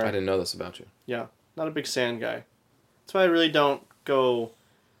everywhere. I didn't know this about you. Yeah. Not a big sand guy. That's why I really don't go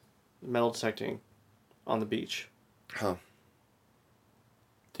metal detecting on the beach. Huh.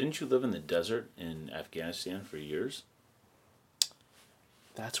 Didn't you live in the desert in Afghanistan for years?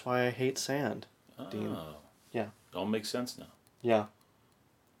 That's why I hate sand. Oh. Dean. Yeah. All makes sense now. Yeah.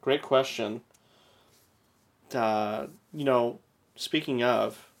 Great question. Speaking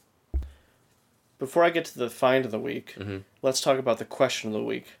of, before I get to the find of the week, let's talk about the question of the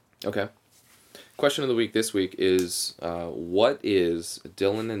week. Okay. Question of the week this week is, what is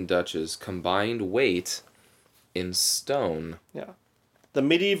Dylan and Dutch's combined weight in stone? Yeah. The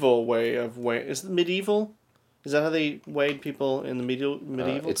medieval way of weight. Is it medieval? Is that how they weighed people in the medieval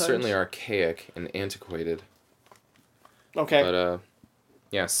It's times? certainly archaic and antiquated. Okay. But,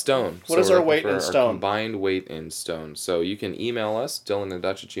 yeah, stone. What is we're our looking weight for in our stone? combined weight in stone. So you can email us,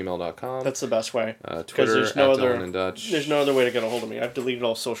 dylandandutch@gmail.com. That's the best way. Twitter, there's no other- Dylan and Dutch. There's no other way to get a hold of me. I've deleted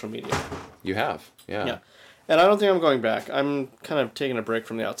all social media. You have, yeah. Yeah. And I don't think I'm going back. I'm kind of taking a break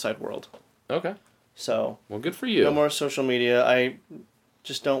from the outside world. Okay. So, Well, good for you. no more social media. I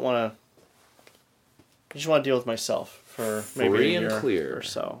just don't want to... I just want to deal with myself for maybe Free a and year clear. or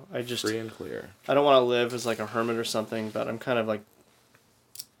so. Free and clear. I don't want to live as like a hermit or something, but I'm kind of like...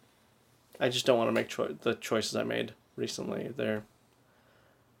 I just don't want to make the choices I made recently. They're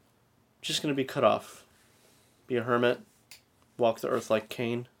just going to be cut off. Be a hermit. Walk the earth like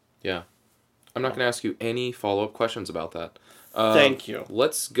Cain. Yeah. I'm not going to ask you any follow-up questions about that. Thank you.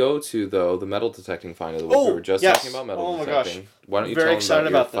 Let's go to, though, the metal detecting find of the week. Oh, We were just yes. talking about metal Oh my detecting. gosh. Why don't you Very tell excited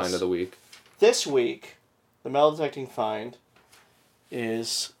them about about your this. find of the week? This week, the metal detecting find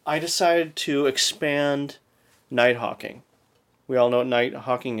is I decided to expand night hawking. We all know what night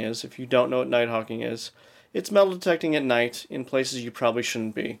hawking is. If you don't know what night hawking is, it's metal detecting at night in places you probably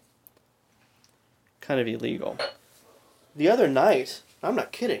shouldn't be. Kind of illegal. The other night, I'm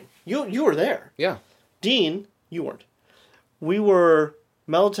not kidding. You were there. Yeah. Dean, you weren't. We were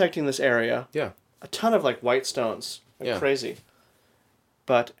metal detecting this area. Yeah. A ton of like white stones. Like Yeah. crazy.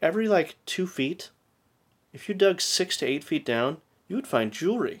 But every like 2 feet, if you dug 6 to 8 feet down, you would find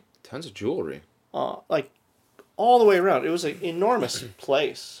jewelry. Tons of jewelry. Like all the way around. It was an enormous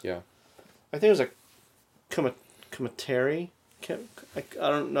place. Yeah. I think it was a cometary. I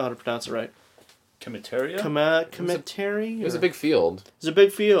don't know how to pronounce it right. Cometeria? Cometary? It was a big field It was a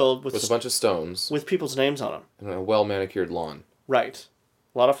big field with a bunch of stones with people's names on them. and a well-manicured lawn. Right.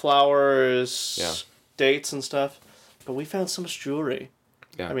 A lot of flowers, Yeah. dates and stuff. But we found so much jewelry.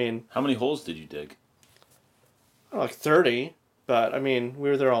 Yeah. I mean, How many holes did you dig? I don't know, like 30. But, I mean, we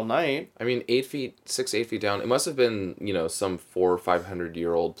were there all night. I mean, 8 feet, 6, 8 feet down. It must have been, some 400 or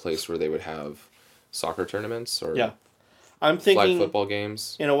 500-year-old place where they would have soccer tournaments or Yeah. I'm flag thinking, football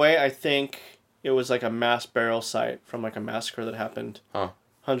games. in a way, I think it was like a mass burial site from like a massacre that happened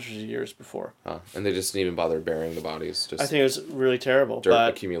hundreds of years before. And they just didn't even bother burying the bodies. Just I think it was really terrible. dirt But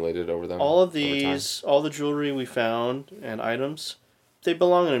accumulated over them. all of over time. these, all the jewelry we found and items, they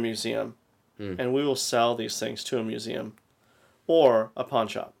belong in a museum. And we will sell these things to a museum or a pawn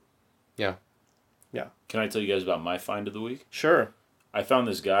shop. Yeah. Yeah. Can I tell you guys about my find of the week? Sure. I found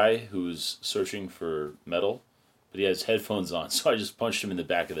this guy who's searching for metal, but he has headphones on, so I just punched him in the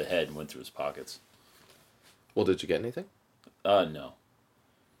back of the head and went through his pockets. Well, did you get anything? No.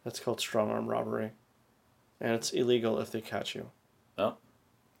 That's called strong arm robbery. And it's illegal if they catch you. Oh.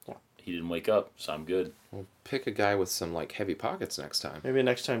 Yeah. He didn't wake up, so I'm good. Well, pick a guy with some, heavy pockets next time. Maybe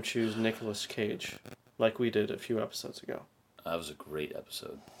next time choose Nicolas Cage, like we did a few episodes ago. That was a great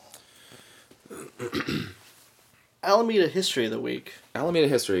episode. Alameda History of the Week. Alameda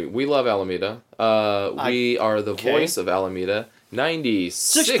history. We love Alameda. We are the voice of Alameda.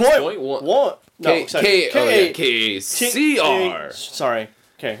 96.1. No, KACR. Sorry.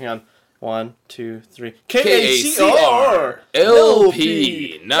 Okay, hang on. 1, 2, 3. KACR.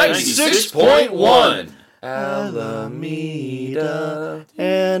 LP 96.1. Alameda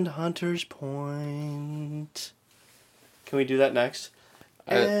and Hunters Point. Can we do that next?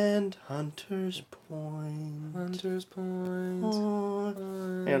 And Hunters Point. Hunters Point.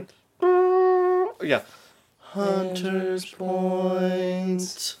 And yeah. Hunters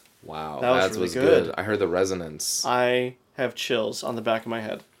Point. Wow, That was really good. I heard the resonance. I have chills on the back of my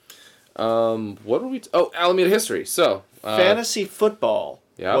head. What were we? Alameda history. So, Fantasy football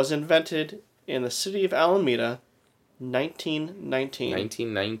yeah. was invented in the city of Alameda, 1919.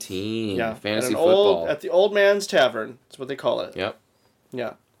 1919. Yeah, Fantasy at football. at the Old Man's Tavern. That's what they call it. Yep.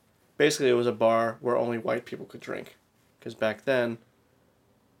 Yeah. Basically, it was a bar where only white people could drink. Because back then,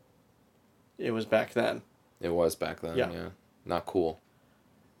 it was back then. It was back then. Yeah. Yeah. Not cool.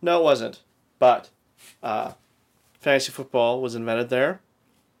 No, it wasn't. But fantasy football was invented there.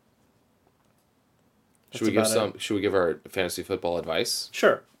 Should we give some? Should we give our fantasy football advice?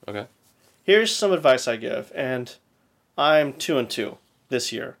 Sure. Okay. Here's some advice I give, and I'm 2-2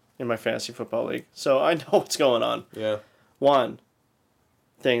 this year in my fantasy football league, so I know what's going on. Yeah. One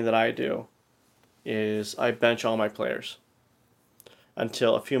thing that I do is I bench all my players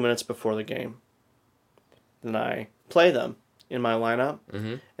until a few minutes before the game. Then I play them in my lineup,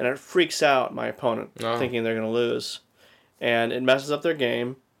 and it freaks out my opponent, thinking they're going to lose. And it messes up their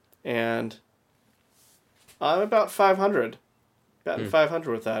game, and I'm about 500. Batting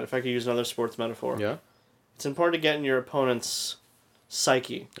 500 with that, if I could use another sports metaphor. Yeah. It's important to get in your opponent's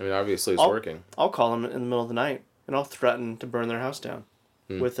psyche. I mean, obviously it's working. I'll call them in the middle of the night, and I'll threaten to burn their house down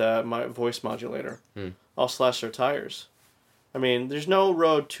with my voice modulator. I'll slash their tires. I mean, there's no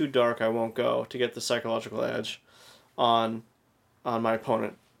road too dark I won't go to get the psychological edge on my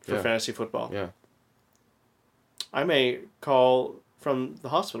opponent for fantasy football. Yeah. I may call from the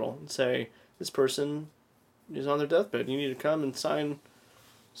hospital and say, this person is on their deathbed. You need to come and sign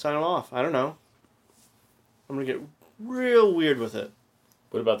them off. I don't know. I'm going to get real weird with it.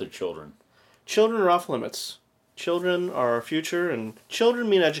 What about their children? Children are off limits. Children are our future, and children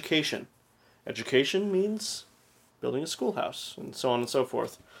mean education. Education means building a schoolhouse, and so on and so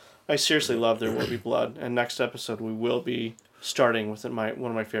forth. I seriously love There Will Be Blood, and next episode we will be starting with one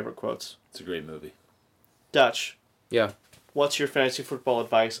of my favorite quotes. It's a great movie. Dutch. Yeah. What's your fantasy football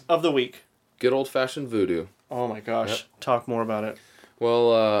advice of the week? Good old-fashioned voodoo. Oh my gosh. Yep. Talk more about it.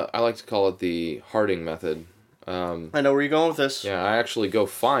 Well, I like to call it the Harding method. I know where you're going with this. Yeah, I actually go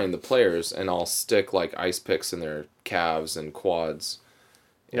find the players, and I'll stick, like, ice picks in their calves and quads.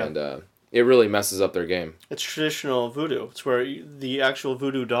 Yeah. And it really messes up their game. It's traditional voodoo. It's where the actual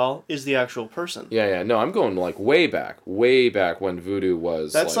voodoo doll is the actual person. Yeah. No, I'm going, like, way back when voodoo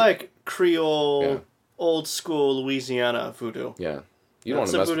was, That's like Creole, old school Louisiana voodoo. Yeah. You don't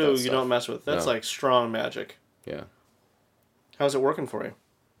want That's to mess the with voodoo that you stuff. don't mess with. That's like strong magic. Yeah. How's it working for you?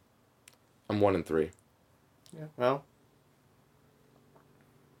 I'm 1-3. Yeah. Well,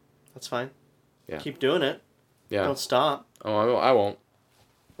 that's fine. Yeah. Keep doing it. Yeah. Don't stop. Oh, I won't.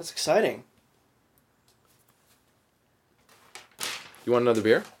 That's exciting. You want another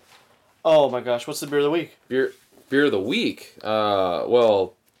beer? Oh my gosh, what's the beer of the week? Beer of the week.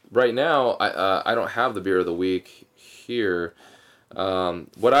 Well, right now I don't have the beer of the week here.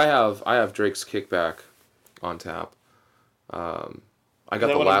 What I have Drake's Kickback on tap. I got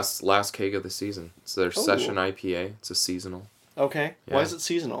the last keg of the season. It's their session IPA. It's a seasonal. Okay. Yeah. Why is it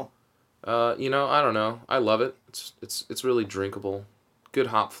seasonal? I don't know. I love it. It's really drinkable. Good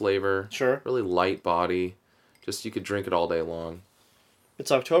hop flavor. Sure. Really light body. Just you could drink it all day long.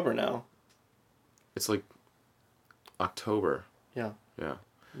 It's October now. It's like October. Yeah. Yeah.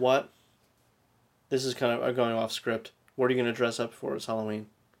 What? This is kind of going off script. What are you going to dress up for as Halloween?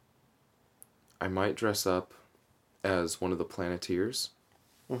 I might dress up as one of the Planeteers.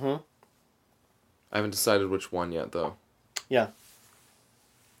 Mm-hmm. I haven't decided which one yet, though. Yeah.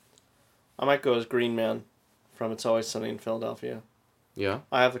 I might go as Green Man from It's Always Sunny in Philadelphia. Yeah?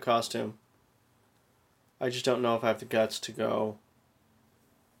 I have the costume. I just don't know if I have the guts to go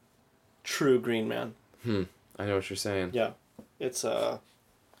true Green Man. I know what you're saying. Yeah. It's a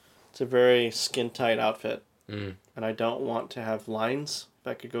very skin-tight outfit. Mm. And I don't want to have lines, if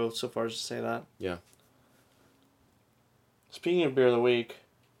I could go so far as to say that. Yeah. Speaking of beer of the week,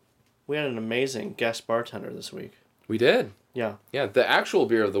 we had an amazing guest bartender this week. We did. Yeah. Yeah, the actual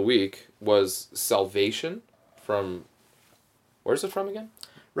beer of the week was Salvation from... Where's it from again?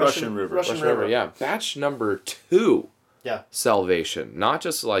 Russian River. Russian River. Yeah, batch number 2. Yeah. Salvation. Not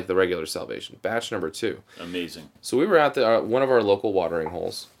just like the regular Salvation. Batch number 2. Amazing. So we were at one of our local watering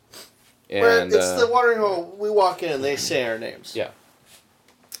holes. And, it's the watering hole. We walk in and they say our names. Yeah.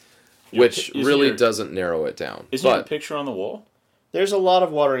 Which really doesn't narrow it down. Isn't there a picture on the wall? There's a lot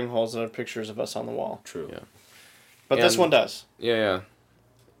of watering holes that have pictures of us on the wall. True. Yeah. But this one does. Yeah.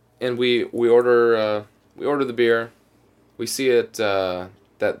 And we order the beer. We see it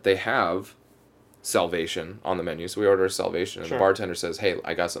that they have Salvation on the menu, so we order a Salvation, and Sure. the bartender says, "Hey,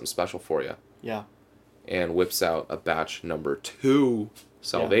 I got something special for you," Yeah. and whips out a batch number 2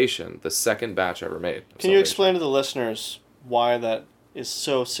 Salvation, the second batch ever made. Can you explain to the listeners why that is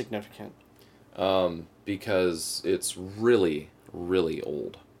so significant? Because it's really, really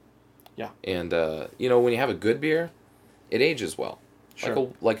old. Yeah. And when you have a good beer, it ages well,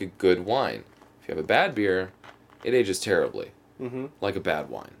 Sure. like a good wine. If you have a bad beer, it ages terribly, like a bad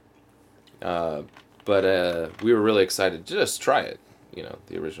wine. But we were really excited to just try it,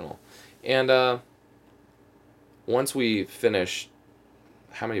 the original. And once we finished,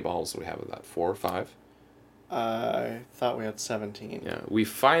 how many bottles do we have of that? 4 or 5? I thought we had 17. Yeah. We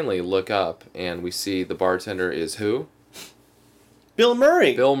finally look up and we see the bartender is who? Bill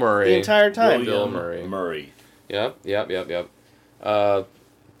Murray. Bill Murray. The entire time. Bill William Murray. Yep. That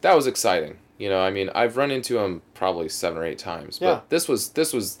was exciting. You know, I mean, I've run into him probably 7 or 8 times, but Yeah. this was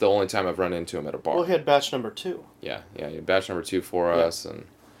the only time I've run into him at a bar. Well, he had batch number 2. Yeah, batch number 2 for us, and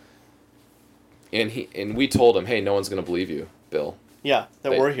we told him, hey, no one's gonna believe you, Bill, Yeah,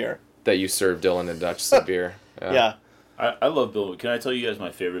 that we're here. that you served Dylan and Dutch some beer. Yeah. I love Bill. Can I tell you guys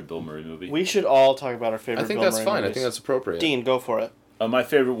my favorite Bill Murray movie? We should all talk about our favorite I think Bill that's Murray fine. movies. I think that's appropriate. Dean, go for it. My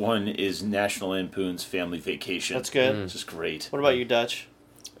favorite one is National Lampoon's Family Vacation. That's good. It's just great. What about you, Dutch?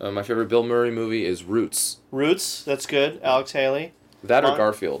 My favorite Bill Murray movie is Roots. Roots, that's good. Alex Haley. That or Mine-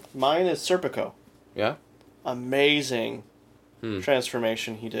 Garfield. Mine is Serpico. Yeah, Amazing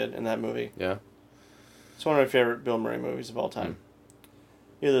transformation he did in that movie. yeah. It's one of my favorite Bill Murray movies of all time.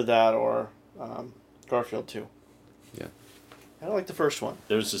 Either that or Garfield 2. Yeah. I don't like the first one.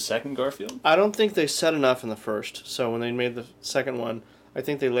 There's the second Garfield? I don't think they said enough in the first. So when they made the second one, I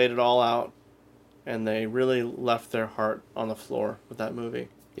think they laid it all out and they really left their heart on the floor with that movie.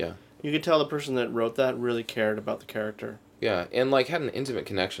 Yeah. You could tell the person that wrote that really cared about the character. Yeah, and like had an intimate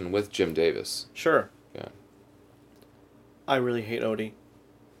connection with Jim Davis. Sure. Yeah. I really hate Odie,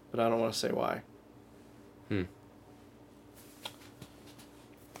 but I don't want to say why.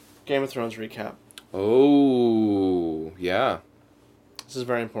 Game of Thrones recap. Oh, yeah. This is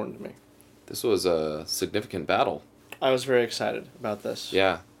very important to me. This was a significant battle. I was very excited about this.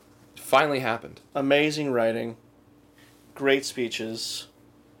 Yeah. It finally happened. Amazing writing. Great speeches.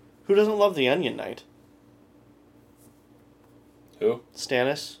 Who doesn't love the Onion Knight? Who?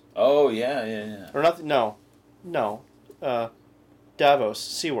 Stannis? Oh, yeah. Or not? No. Davos.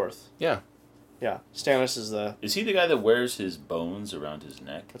 Seaworth. Yeah. Yeah. Stannis is the... Is he the guy that wears his bones around his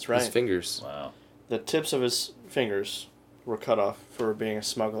neck? That's right. His fingers. Wow. The tips of his fingers were cut off for being a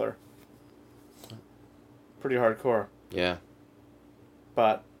smuggler. Pretty hardcore. Yeah.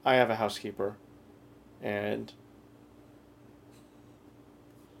 But I have a housekeeper, and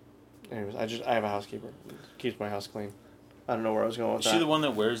anyways, I have a housekeeper. Keeps my house clean. I don't know where I was going with Is that. she the one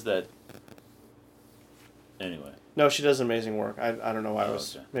that wears that? Anyway. No, she does amazing work. I don't know why Oh, it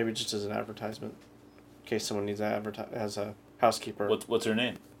was. okay. Maybe just as an advertisement, in case someone needs as a housekeeper. What's her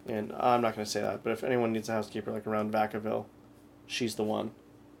name? And I'm not going to say that, but if anyone needs a housekeeper like around Vacaville, she's the one.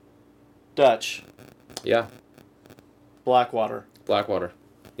 Dutch. Yeah. Blackwater. Blackwater.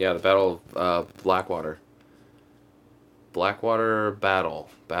 Yeah, the Battle of Blackwater. Blackwater Battle.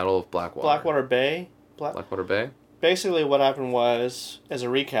 Battle of Blackwater. Blackwater Bay. Blackwater Bay? Basically, what happened was, as a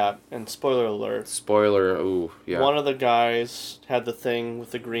recap, and spoiler alert, Spoiler, ooh, yeah. one of the guys had the thing with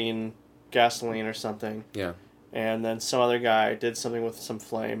the green gasoline or something, Yeah. and then some other guy did something with some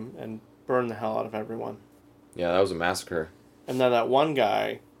flame and burned the hell out of everyone. Yeah, that was a massacre. And then that one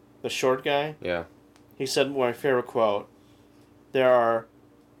guy, the short guy, Yeah. he said my favorite quote, "There are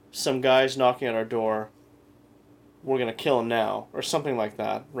some guys knocking at our door. We're going to kill them now," or something like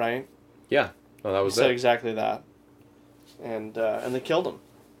that, right? Yeah. No, that He was said it. exactly that. And they killed him.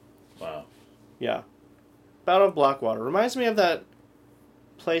 Wow. Yeah. Battle of Blackwater. Reminds me of that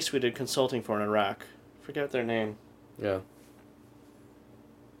place we did consulting for in Iraq. Forget their name. Yeah.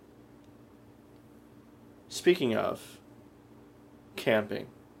 Speaking of camping.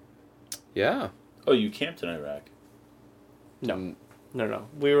 Yeah. Oh, you camped in Iraq. No. Mm, No.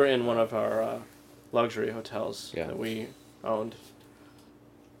 We were in one of our luxury hotels Yeah. that we owned.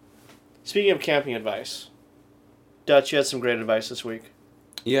 Speaking of camping advice. Dutch, you had some great advice this week.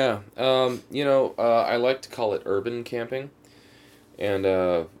 Yeah. I like to call it urban camping. And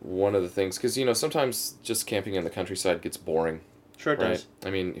one of the things, because, sometimes just camping in the countryside gets boring, Sure it right? does.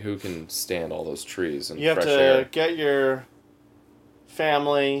 I mean, who can stand all those trees and You have fresh to air? get your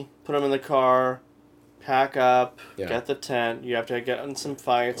family, put them in the car, pack up, Yeah. get the tent. You have to get in some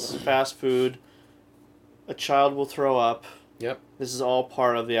fights, fast food. A child will throw up. Yep. This is all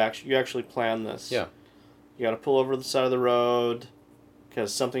part of the action. You actually plan this. Yeah. You got to pull over to the side of the road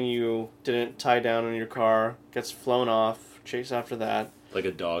because something you didn't tie down in your car gets flown off. Chase after that. Like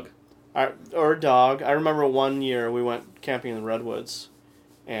a dog. Or a dog. I remember one year we went camping in the Redwoods,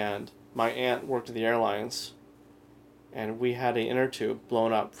 and my aunt worked at the airlines, and we had an inner tube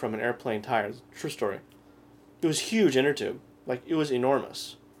blown up from an airplane tire. True story. It was a huge inner tube. Like, it was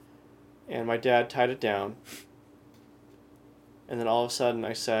enormous. And my dad tied it down. And then all of a sudden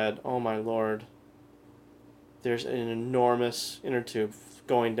I said, "Oh my Lord, there's an enormous inner tube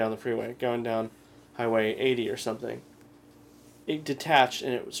going down the freeway, going down Highway 80 or something." It detached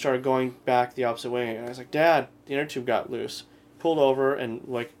and it started going back the opposite way. And I was like, "Dad, the inner tube got loose." Pulled over and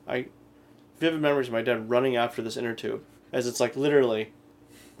I vivid memories of my dad running after this inner tube as it's like literally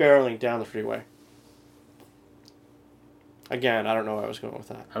barreling down the freeway. Again, I don't know where I was going with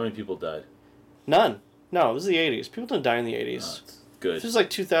that. How many people died? None. No, this is the 80s. People didn't die in the 80s. Oh, it's good. If this was like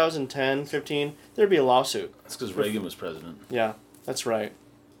 2010, 15, there'd be a lawsuit. That's because Reagan was president. Yeah, that's right.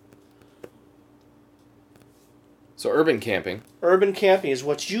 So urban camping. Urban camping is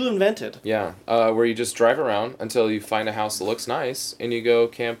what you invented. Yeah, where you just drive around until you find a house that looks nice, and you go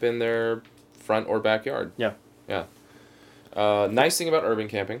camp in their front or backyard. Yeah. Yeah. Nice thing about urban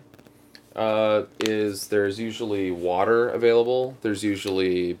camping is there's usually water available. There's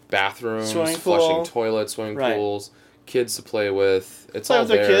usually bathrooms, Swimming flushing pool. toilets, swimming Right. pools, kids to play with. It's Play all with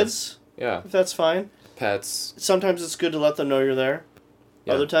their there. kids, Yeah, if that's fine. pets. Sometimes it's good to let them know you're there.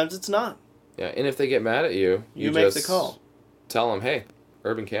 Yeah. Other times it's not. Yeah, and if they get mad at you, You make the just call. Tell them, hey,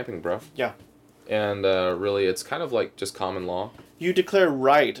 urban camping, bro. Yeah. And really, it's kind of like just common law. You declare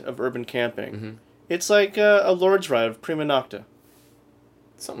right of urban camping. Mhm. It's like a lord's right of prima nocta.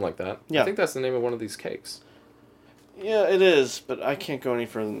 Something like that. Yeah. I think that's the name of one of these cakes. Yeah, it is, but I can't go any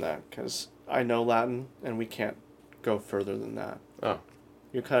further than that because I know Latin and we can't go further than that. Oh.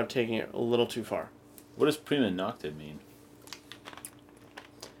 You're kind of taking it a little too far. What does prima nocta mean?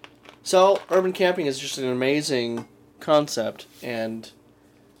 So, urban camping is just an amazing concept, and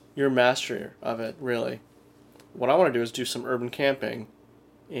you're a master of it, really. What I want to do is do some urban camping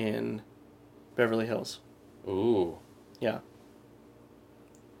in Beverly Hills. Ooh. Yeah.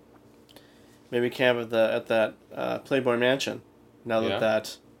 Maybe camp at that Playboy Mansion. Now that Yeah.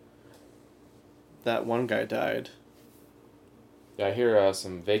 that one guy died. Yeah, I hear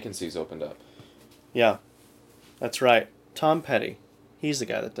some vacancies opened up. Yeah, that's right. Tom Petty. He's the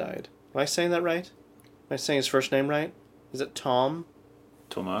guy that died. Am I saying that right? Am I saying his first name right? Is it Tom?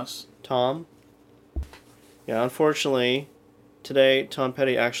 Tomas? Tom? Yeah, unfortunately, today Tom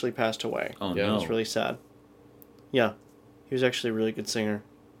Petty actually passed away. Oh Yeah. no. It's really sad. Yeah, he was actually a really good singer.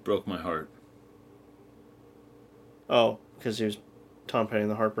 Broke my heart. Oh, because he was Tom Petty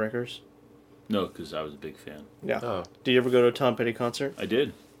and the Heartbreakers? No, because I was a big fan. Yeah. Oh. Did you ever go to a Tom Petty concert? I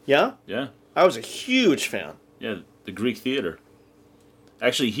did. Yeah? Yeah. I was a huge fan. Yeah, the Greek Theater.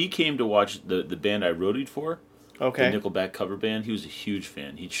 Actually, he came to watch the band I roadied for, Okay. the Nickelback cover band. He was a huge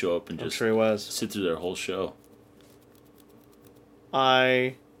fan. He'd show up and I'm just sure he was. sit through their whole show.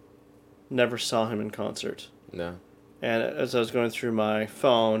 I never saw him in concert. No. And as I was going through my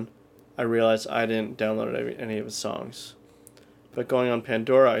phone, I realized I didn't download any of his songs. But going on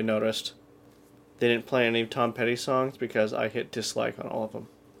Pandora, I noticed they didn't play any of Tom Petty songs because I hit dislike on all of them.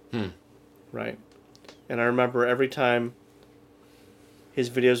 Right. And I remember every time his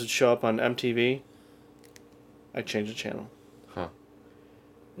videos would show up on MTV, I'd change the channel. Huh.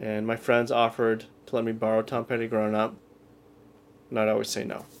 And my friends offered to let me borrow Tom Petty growing up, and I'd always say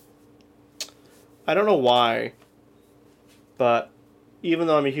no. I don't know why, but even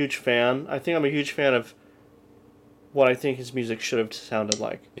though I'm a huge fan, I think I'm a huge fan of what I think his music should have sounded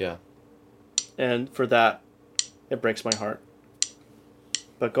like. Yeah. And for that, it breaks my heart.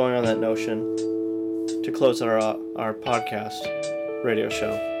 But going on that notion, to close out our podcast radio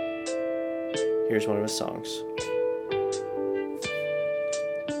show, here's one of his songs.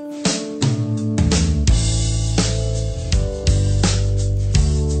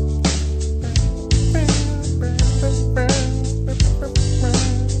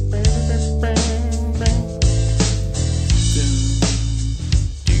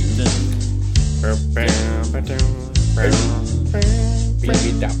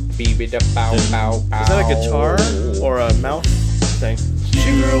 Is that a guitar or a mouth thing?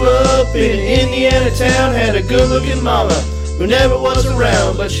 She grew up in an Indiana town, had a good-looking mama who never was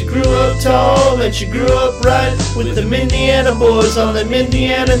around, but she grew up tall and she grew up right with the Indiana boys on them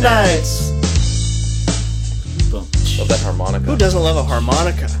Indiana nights. Boom. Love that harmonica. Who doesn't love a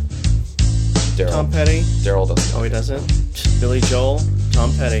harmonica? Tom Daryl. Petty? Daryl doesn't. Oh, he doesn't? Billy Joel?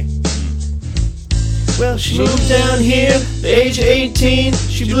 Tom Petty. Well, she moved down here, the age of 18.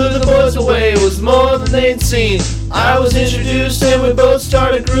 She blew the boys away, it was more than they'd seen. I was introduced and we both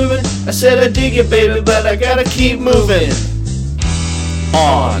started grooving. I said I dig you, baby, but I gotta keep moving.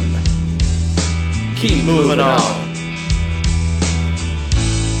 On. Keep moving on.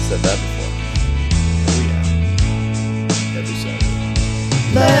 Said that before. Oh, yeah. Every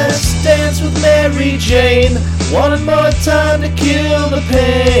Saturday. Last dance with Mary Jane. Wanted more time to kill the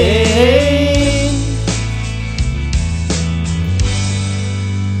pain.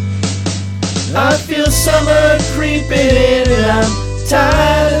 I feel summer creeping in and I'm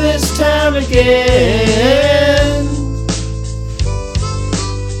tired of this time again.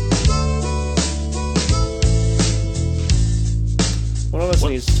 One of us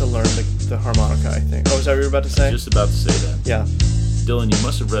needs to learn to the harmonica, I think. Oh, is that what you were about to say? Just about to say that. Yeah. Dylan, you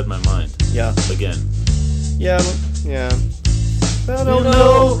must have read my mind. Yeah. Again. Yeah. I don't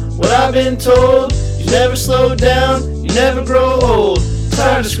know what I've been told. You never slow down, you never grow old.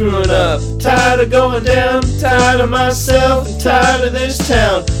 Tired of screwing up, tired of going down, tired of myself and tired of this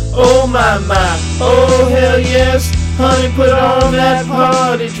town. Oh my, oh hell yes. Honey, put on that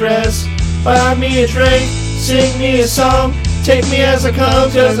party dress. Buy me a drink, sing me a song. Take me as I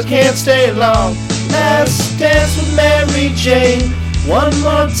come, cause I can't stay long. Last dance with Mary Jane. One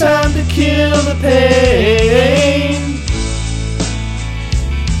more time to kill the pain.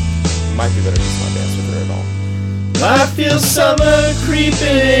 Might be better just not dance with her at all. I feel summer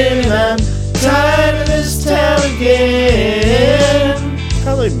creeping in. I'm tired of this town again.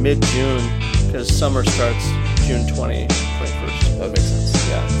 Probably mid-June, because summer starts June 21st. That makes sense.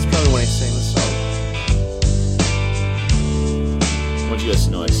 Yeah, that's probably when he sang this song. I want you guys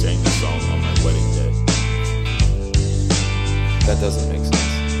to know I sang this song on my wedding day. That doesn't make sense.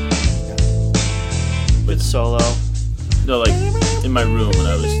 With solo. No, like in my room when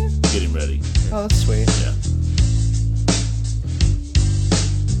I was getting ready. Oh, that's sweet. Yeah.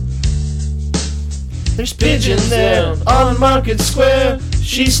 There's pigeons there on Market Square.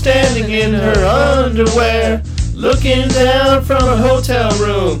 She's standing in her underwear, looking down from her hotel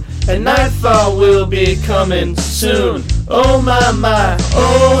room. And nightfall will be coming soon. Oh my,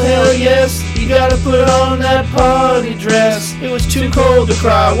 oh hell yes. You gotta put on that party dress. It was too cold to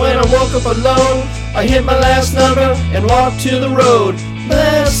cry when I woke up alone. I hit my last number and walked to the road.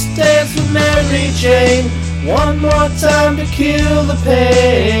 Last dance with Mary Jane. One more time to kill the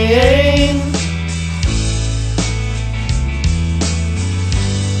pain.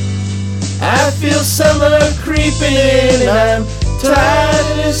 I feel summer creeping in. I'm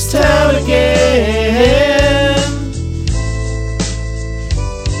tired of this town again.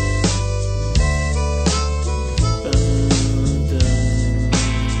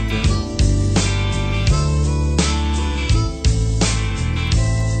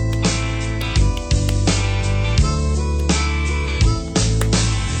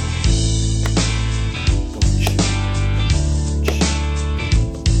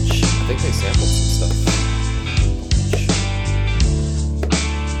 I think they sampled some stuff.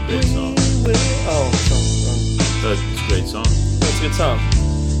 Great song. Oh, It's a great song. that's a good song.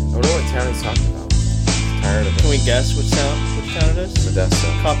 I wonder what town he's talking about. Tired of Can it. we guess which town it is? Modesto.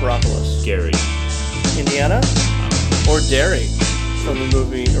 Copperopolis, Gary. Indiana, or Derry, from the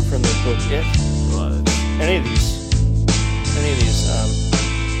movie or from the book It. Any of these.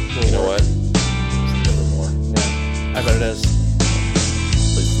 You know what? It's Livermore. Yeah, I bet it is.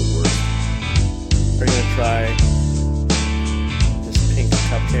 Place for words. Are you gonna try this pink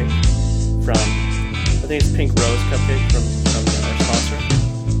cupcake from? I think it's pink rose cupcake from our sponsor.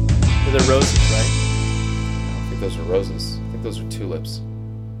 They're roses, right? I don't think those are roses. I think those are tulips.